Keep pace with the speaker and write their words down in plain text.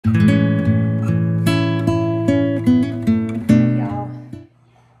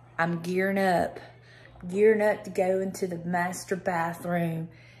I'm gearing up to go into the master bathroom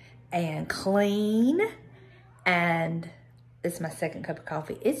and clean. And this is my second cup of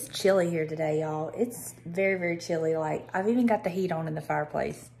coffee. It's chilly here today, y'all. It's very, very chilly. Like, I've even got the heat on in the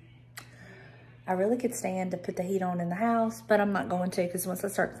fireplace. I really could stand to put the heat on in the house, but I'm not going to, because once I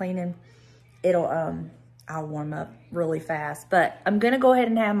start cleaning, I'll warm up really fast. But I'm gonna go ahead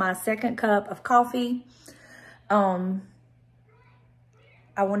and have my second cup of coffee. I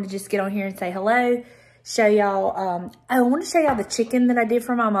want to just get on here and say hello, show y'all, I want to show y'all the chicken that I did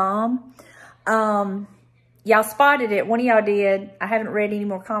for my mom. Y'all spotted it, one of y'all did. I haven't read any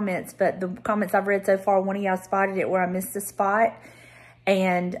more comments, but the comments I've read so far, one of y'all spotted it where I missed the spot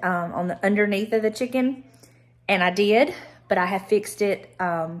and on the underneath of the chicken, and I did, but I have fixed it. So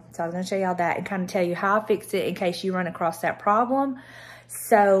I was going to show y'all that and kind of tell you how I fixed it in case you run across that problem.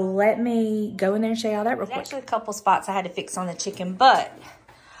 So let me go in there and show y'all that real quick. There's actually a couple spots I had to fix on the chicken, but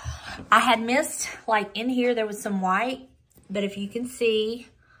I had missed, like in here, there was some white, but if you can see,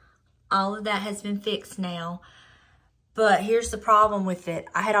 all of that has been fixed now. But here's the problem with it.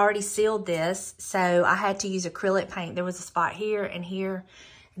 I had already sealed this, so I had to use acrylic paint. There was a spot here and here,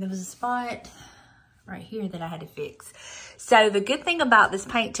 and there was a spot right here that I had to fix. So the good thing about this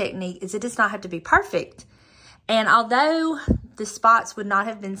paint technique is it does not have to be perfect. And although the spots would not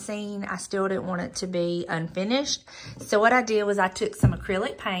have been seen, I still didn't want it to be unfinished. So what I did was I took some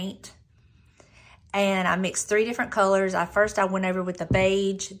acrylic paint and I mixed 3 different colors. First I went over with a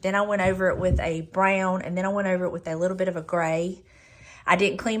beige, then I went over it with a brown, and then I went over it with a little bit of a gray. I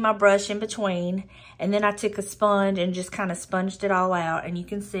didn't clean my brush in between. And then I took a sponge and just kind of sponged it all out. And you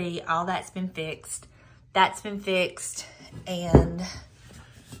can see all that's been fixed. That's been fixed. And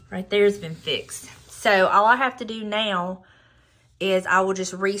right there's been fixed. So all I have to do now is I will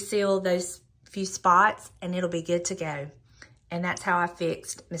just reseal those few spots and it'll be good to go. And that's how I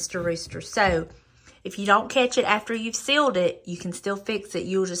fixed Mr. Rooster. So if you don't catch it after you've sealed it, you can still fix it.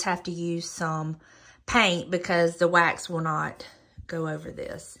 You'll just have to use some paint because the wax will not go over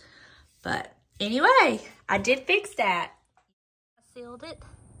this. But anyway, I did fix that. I sealed it.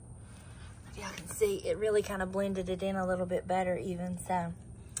 If y'all can see, it really kind of blended it in a little bit better even. So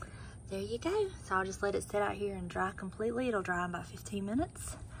there you go. So I'll just let it sit out here and dry completely. It'll dry in about 15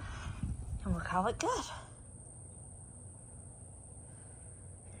 minutes. And we'll call it good.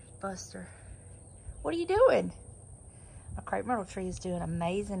 Buster. What are you doing? My crepe myrtle tree is doing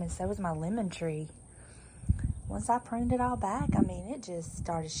amazing, and so is my lemon tree. Once I pruned it all back, I mean, it just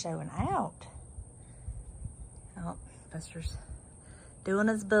started showing out. Oh, Buster's doing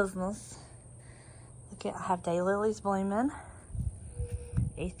his business. Look at, I have daylilies blooming.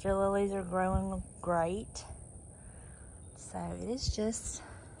 Easter lilies are growing great. So it is just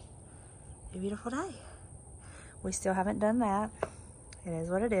a beautiful day. We still haven't done that. It is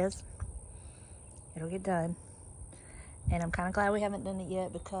what it is. It'll get done. And I'm kind of glad we haven't done it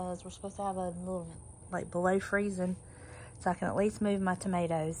yet because we're supposed to have a little, like, below freezing so I can at least move my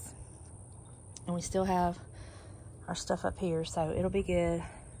tomatoes. And we still have our stuff up here, so it'll be good.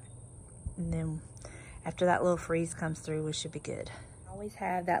 And then after that little freeze comes through, we should be good. I always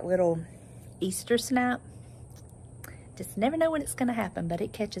have that little Easter snap. Just never know when it's going to happen, but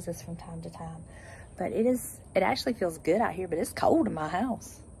it catches us from time to time. But it actually feels good out here, but it's cold in my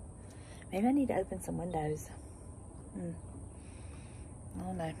house. Maybe I need to open some windows. I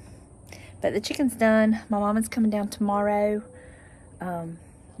don't know. But the chicken's done. My mama's coming down tomorrow.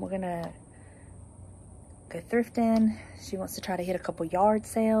 We're going to go thrifting. She wants to try to hit a couple yard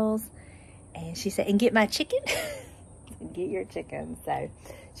sales. And she said, and get my chicken. And get your chicken. So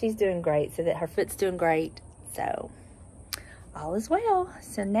she's doing great. So that her foot's doing great. So all is well.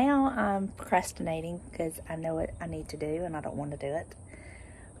 So now I'm procrastinating because I know what I need to do and I don't want to do it.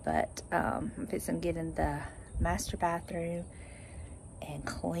 But I'm fixing to get in the master bathroom and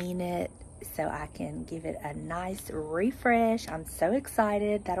clean it so I can give it a nice refresh. I'm so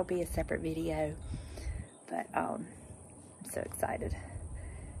excited. That'll be a separate video. But I'm so excited.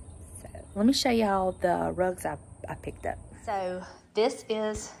 So let me show y'all the rugs I picked up. So this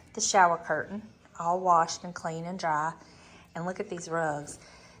is the shower curtain, all washed and clean and dry. And look at these rugs.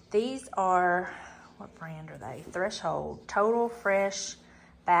 These are, what brand are they? Threshold Total Fresh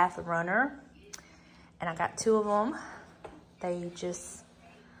Bath Runner. And I got 2 of them. They just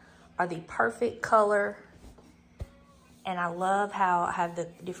are the perfect color. And I love how I have the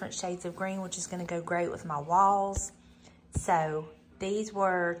different shades of green, which is going to go great with my walls. So these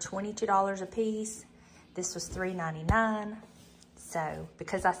were $22 a piece. This was $3.99. So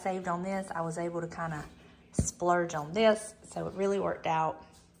because I saved on this, I was able to kind of splurge on this. So it really worked out.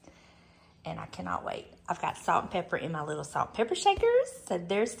 and I cannot wait. I've got salt and pepper in my little salt and pepper shakers, so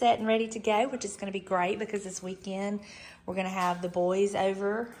they're set and ready to go, which is going to be great because this weekend we're going to have the boys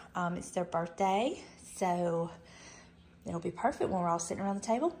over. It's their birthday, so it'll be perfect when we're all sitting around the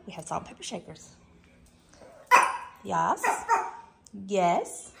table. We have salt and pepper shakers. Yes.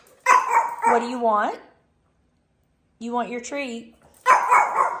 Yes. What do you want? You want your treat?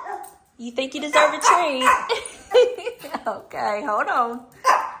 You think you deserve a treat? Okay, hold on.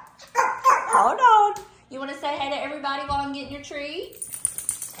 Hold on. You want to say hey to everybody while I'm getting your treat?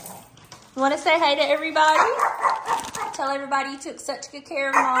 You want to say hey to everybody? Tell everybody you took such good care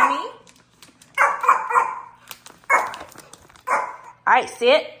of Mommy. All right,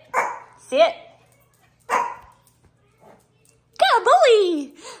 sit. Sit. Go,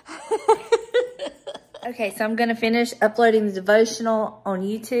 bully. Okay, so I'm going to finish uploading the devotional on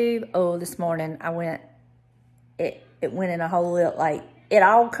YouTube. Oh, this morning it went in a whole little, like, it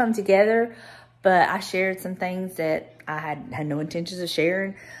all come together, but I shared some things that I had no intentions of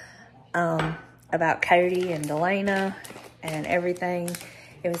sharing about Cody and Delana and everything.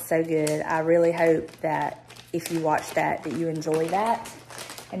 It was so good. I really hope that if you watch that you enjoy that.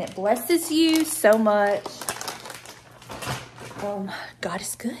 And it blesses you so much. God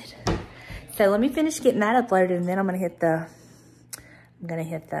is good. So let me finish getting that uploaded, and then I'm gonna hit the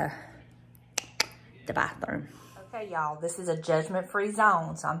bathroom. Okay, y'all, this is a judgment-free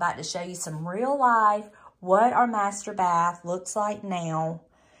zone. So I'm about to show you some real life, what our master bath looks like now.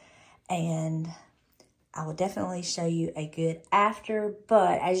 And I will definitely show you a good after.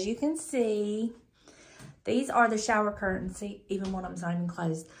 But as you can see, these are the shower curtains. See, even when I'm not even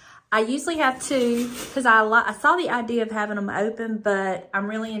closed. I usually have two because I saw the idea of having them open, but I'm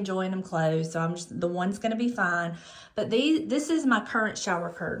really enjoying them closed. So the one's going to be fine. But this is my current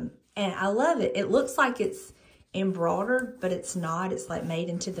shower curtain, and I love it. It looks like it's embroidered, but it's not. It's like made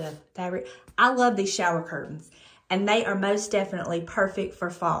into the fabric. I love these shower curtains, and they are most definitely perfect for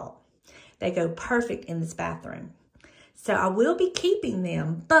fall. They go perfect in this bathroom. So I will be keeping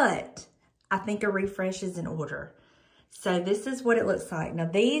them, but I think a refresh is in order. So this is what it looks like. Now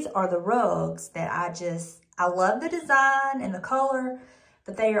these are the rugs that I love the design and the color,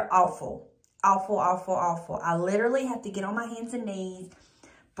 but they are awful. Awful, awful, awful. I literally have to get on my hands and knees,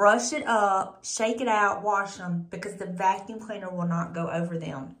 brush it up, shake it out, wash them, because the vacuum cleaner will not go over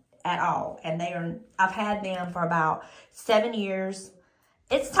them at all. And I've had them for about 7 years.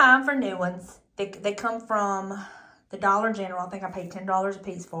 It's time for new ones. They come from the Dollar General. I think I paid $10 a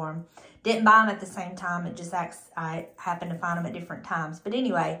piece for them. Didn't buy them at the same time. It just I happened to find them at different times. But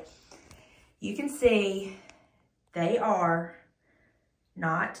anyway, you can see they are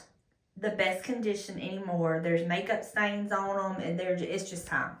not the best condition anymore. There's makeup stains on them, and it's just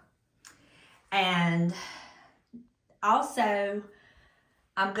time. And also,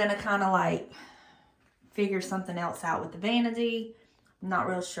 I'm gonna kind of like figure something else out with the vanity. I'm not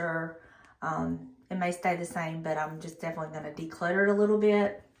real sure. It may stay the same, but I'm just definitely gonna declutter it a little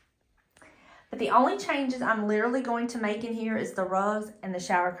bit. But the only changes I'm literally going to make in here is the rugs and the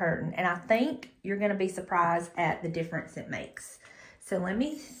shower curtain. And I think you're going to be surprised at the difference it makes. So let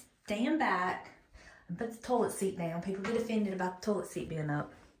me stand back and put the toilet seat down. People get offended about the toilet seat being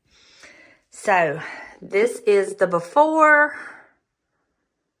up. So this is the before.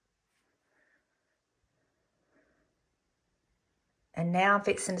 And now I'm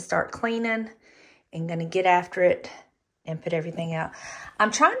fixing to start cleaning and going to get after it and put everything out.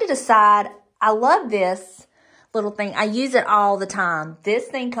 I'm trying to decide. I love this little thing. I use it all the time. This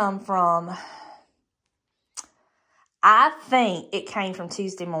thing come from, I think it came from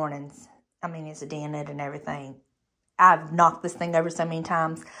Tuesday mornings. I mean, it's a dented and everything. I've knocked this thing over so many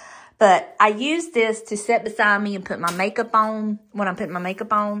times. But I use this to set beside me and put my makeup on. When I'm putting my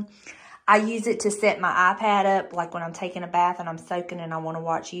makeup on, I use it to set my iPad up. Like when I'm taking a bath and I'm soaking and I want to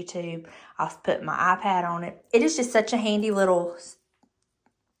watch YouTube, I'll put my iPad on it. It is just such a handy little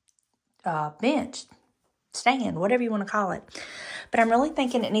bench, stand, whatever you want to call it. But I'm really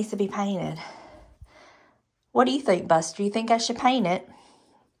thinking it needs to be painted. What do you think, Buster? Do you think I should paint it?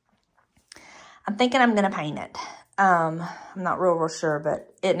 I'm thinking I'm going to paint it. I'm not real sure,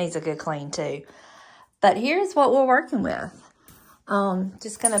 but it needs a good clean too. But here's what we're working with.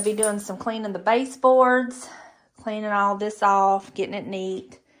 Just going to be doing some cleaning the baseboards, cleaning all this off, getting it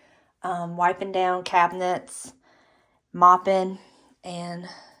neat, wiping down cabinets, mopping, and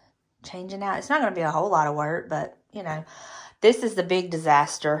changing out. It's not going to be a whole lot of work, but, you know, this is the big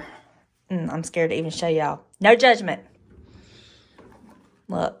disaster. I'm scared to even show y'all. No judgment.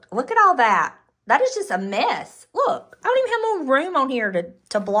 Look at all that. That is just a mess. Look, I don't even have more room on here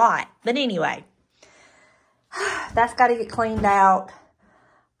to blot. But anyway, that's got to get cleaned out.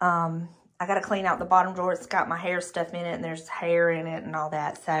 I I got to clean out the bottom drawer. It's got my hair stuff in it, and there's hair in it and all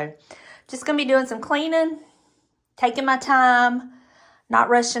that. So just going to be doing some cleaning, taking my time, not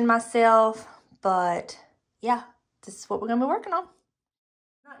rushing myself. But yeah, this is what we're going to be working on.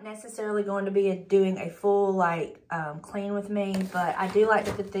 Not necessarily going to be doing a full like clean with me, but I do like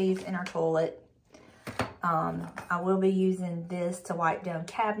to put these in our toilet. I will be using this to wipe down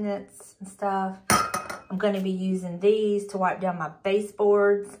cabinets and stuff. I'm going to be using these to wipe down my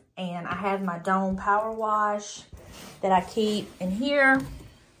baseboards, and I have my Dome Power Wash that I keep in here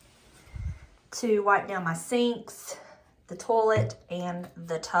to wipe down my sinks, the toilet, and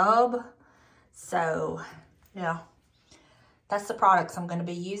the tub. So yeah, that's the products I'm going to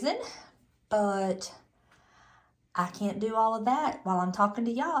be using, but I can't do all of that while I'm talking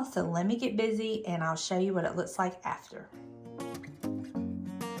to y'all. So let me get busy and I'll show you what it looks like after.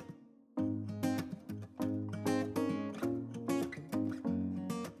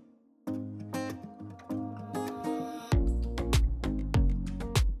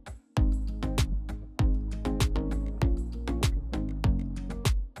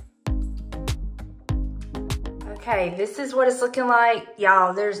 Okay, this is what it's looking like.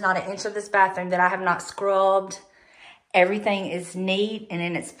 Y'all, there's not an inch of this bathroom that I have not scrubbed. Everything is neat and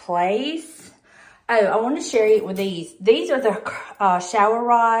in its place. Oh, I want to share it with these. These are the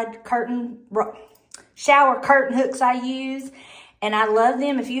shower curtain hooks I use. And I love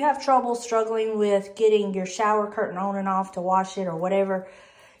them. If you have trouble struggling with getting your shower curtain on and off to wash it or whatever,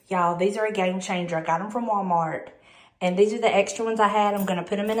 y'all, these are a game changer. I got them from Walmart. And these are the extra ones I had. I'm going to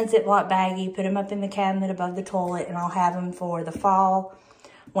put them in a Ziploc baggie, put them up in the cabinet above the toilet, and I'll have them for the fall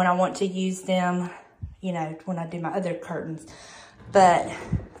when I want to use them, you know, when I do my other curtains. But,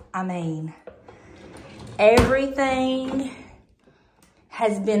 I mean, everything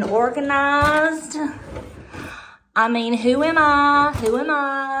has been organized. I mean, who am I? Who am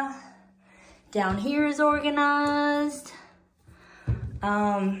I? Down here is organized.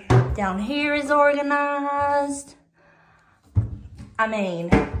 Down here is organized. I mean,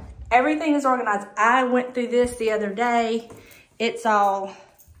 everything is organized. I went through this the other day. It's all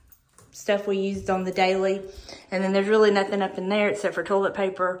stuff we used on the daily. And then there's really nothing up in there except for toilet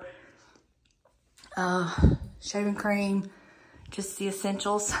paper, shaving cream, just the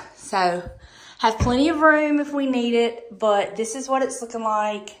essentials. So, have plenty of room if we need it. But this is what it's looking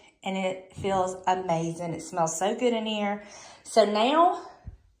like. And it feels amazing. It smells so good in here. So now,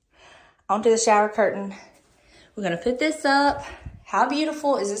 onto the shower curtain. We're going to put this up. How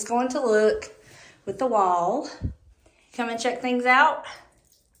beautiful is this going to look with the wall? Come and check things out.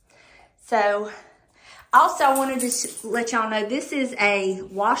 So, also I wanted to let y'all know this is a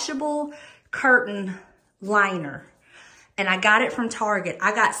washable curtain liner. And I got it from Target.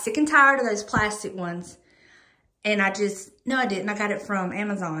 I got sick and tired of those plastic ones. And I didn't. I got it from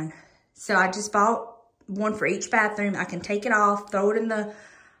Amazon. So I just bought one for each bathroom. I can take it off, throw it in the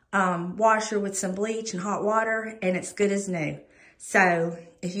washer with some bleach and hot water, and it's good as new. So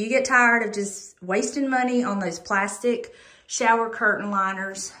if you get tired of just wasting money on those plastic shower curtain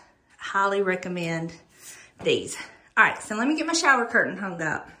liners, highly recommend these. All right, so let me get my shower curtain hung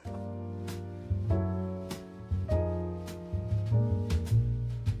up.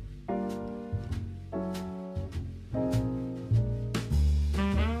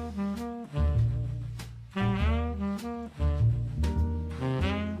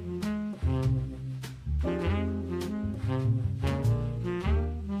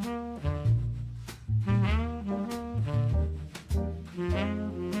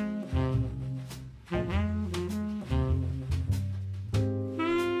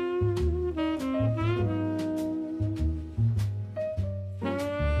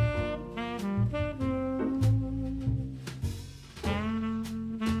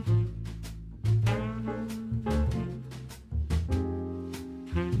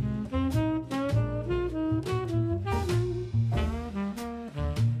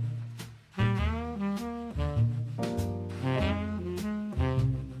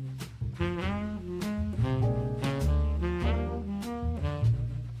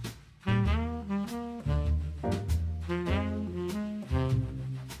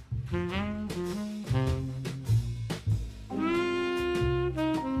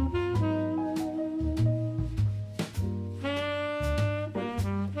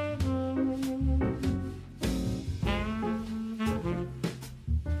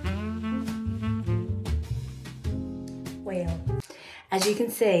 Well, as you can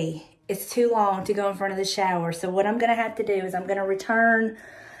see, it's too long to go in front of the shower. So what I'm going to have to do is I'm going to return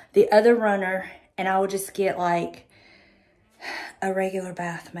the other runner, and I will just get like a regular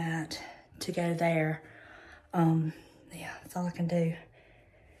bath mat to go there. Yeah, that's all I can do.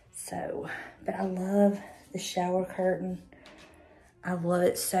 So, but I love the shower curtain. I love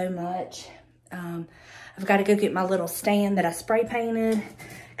it so much. I've got to go get my little stand that I spray painted.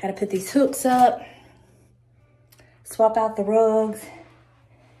 Got to put these hooks up. Swap out the rugs.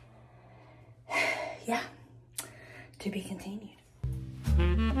 Yeah, to be continued.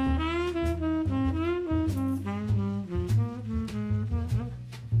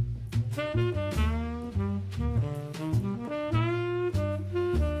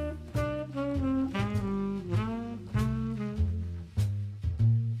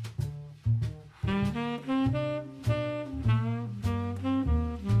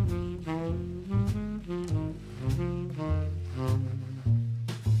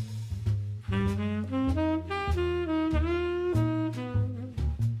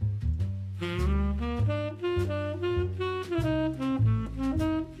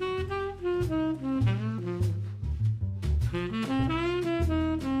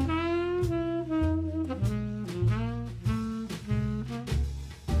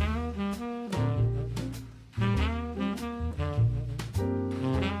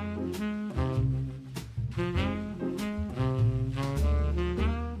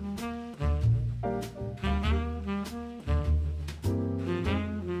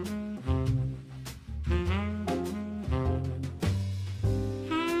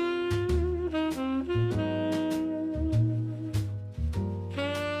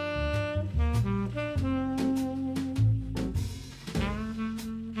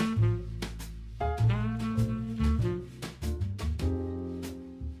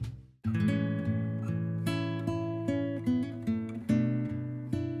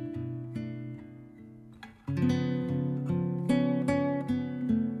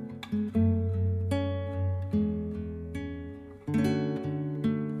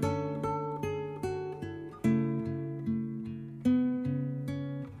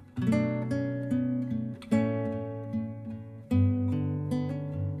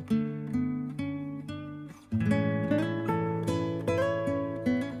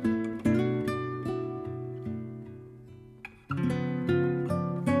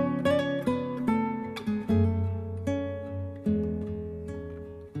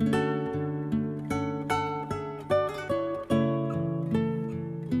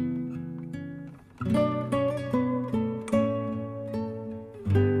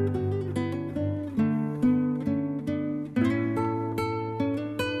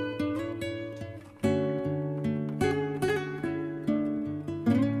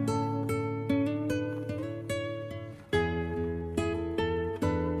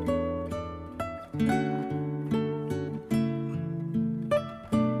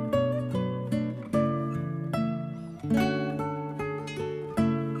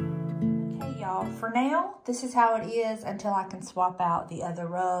 For now, this is how it is until I can swap out the other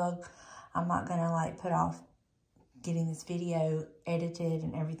rug. I'm not gonna like put off getting this video edited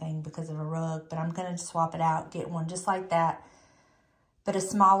and everything because of a rug, but I'm gonna swap it out, get one just like that, but a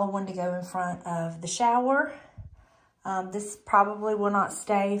smaller one to go in front of the shower. This probably will not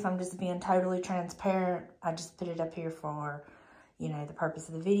stay if I'm just being totally transparent. I just put it up here for, you know, the purpose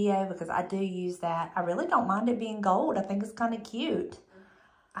of the video because I do use that. I really don't mind it being gold. I think it's kind of cute.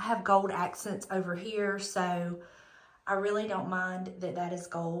 I have gold accents over here, so I really don't mind that that is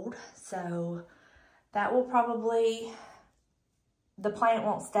gold. So that will probably, the plant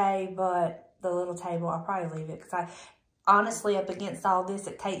won't stay, but the little table, I'll probably leave it because I honestly, up against all this,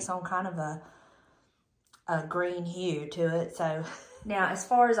 it takes on kind of a green hue to it. So now as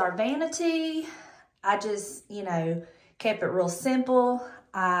far as our vanity, I just, you know, kept it real simple.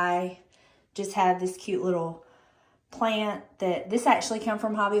 I just have this cute little plant that this actually came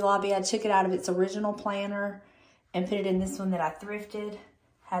from Hobby Lobby. I took it out of its original planter and put it in this one that I thrifted.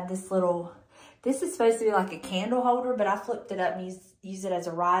 Had this little, this is supposed to be like a candle holder, but I flipped it up and use it as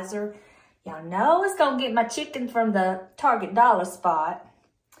a riser. Y'all know it's gonna get my chicken from the Target dollar spot.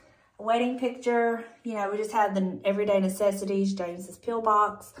 A wedding picture, you know, we just had the everyday necessities, James's pill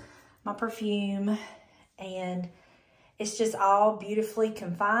box, my perfume, and it's just all beautifully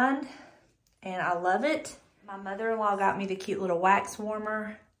confined and I love it. My mother-in-law got me the cute little wax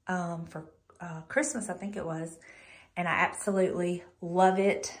warmer for Christmas, I think it was. And I absolutely love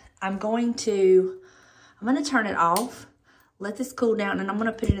it. I'm going to turn it off, let this cool down, and I'm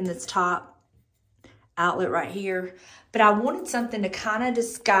gonna put it in this top outlet right here. But I wanted something to kind of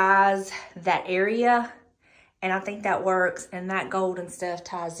disguise that area, and I think that works, and that gold and stuff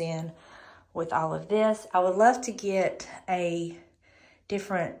ties in with all of this. I would love to get a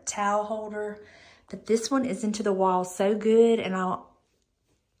different towel holder, but this one is into the wall so good, and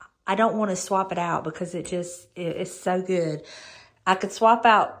I don't want to swap it out because it's so good. I could swap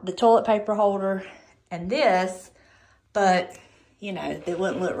out the toilet paper holder and this, but, you know, it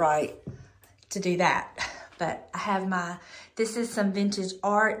wouldn't look right to do that. But I have this is some vintage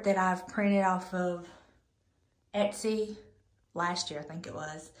art that I've printed off of Etsy last year, I think it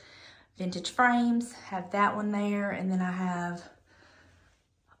was. Vintage frames, have that one there, and then I have,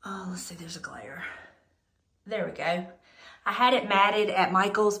 oh, let's see, there's a glare. There we go. I had it matted at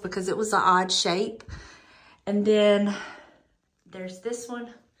Michael's because it was an odd shape. And then there's this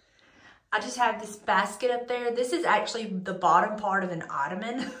one. I just have this basket up there. This is actually the bottom part of an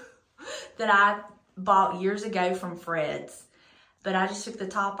ottoman that I bought years ago from Fred's. But I just took the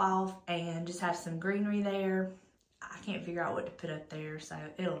top off and just have some greenery there. I can't figure out what to put up there, so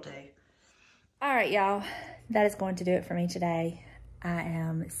it'll do. All right, y'all. That is going to do it for me today. I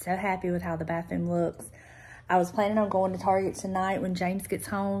am so happy with how the bathroom looks. I was planning on going to Target tonight when James gets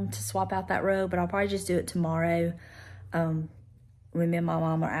home to swap out that rug, but I'll probably just do it tomorrow when me and my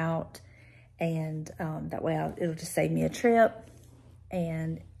mom are out. And that way it'll just save me a trip.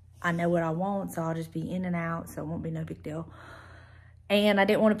 And I know what I want, so I'll just be in and out, so it won't be no big deal. And I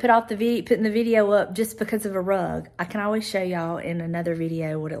didn't want to putting the video up just because of a rug. I can always show y'all in another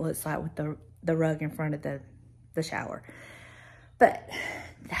video what it looks like with the rug in front of the shower. But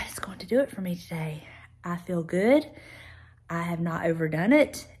that is going to do it for me today. I feel good. I have not overdone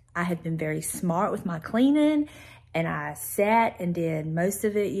it. I have been very smart with my cleaning, and I sat and did most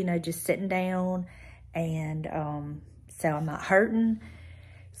of it, you know, just sitting down, and so I'm not hurting.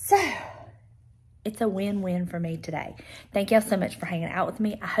 So it's a win-win for me today. Thank y'all so much for hanging out with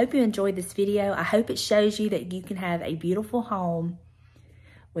me. I hope you enjoyed this video. I hope it shows you that you can have a beautiful home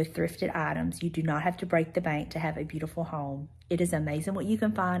with thrifted items. You do not have to break the bank to have a beautiful home. It is amazing what you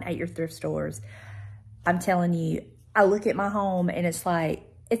can find at your thrift stores. I'm telling you, I look at my home and it's like,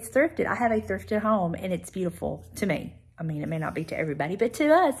 it's thrifted. I have a thrifted home and it's beautiful to me. I mean, it may not be to everybody, but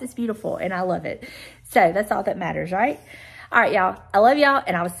to us, it's beautiful and I love it. So that's all that matters, right? All right, y'all. I love y'all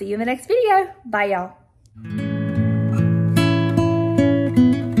and I will see you in the next video. Bye, y'all.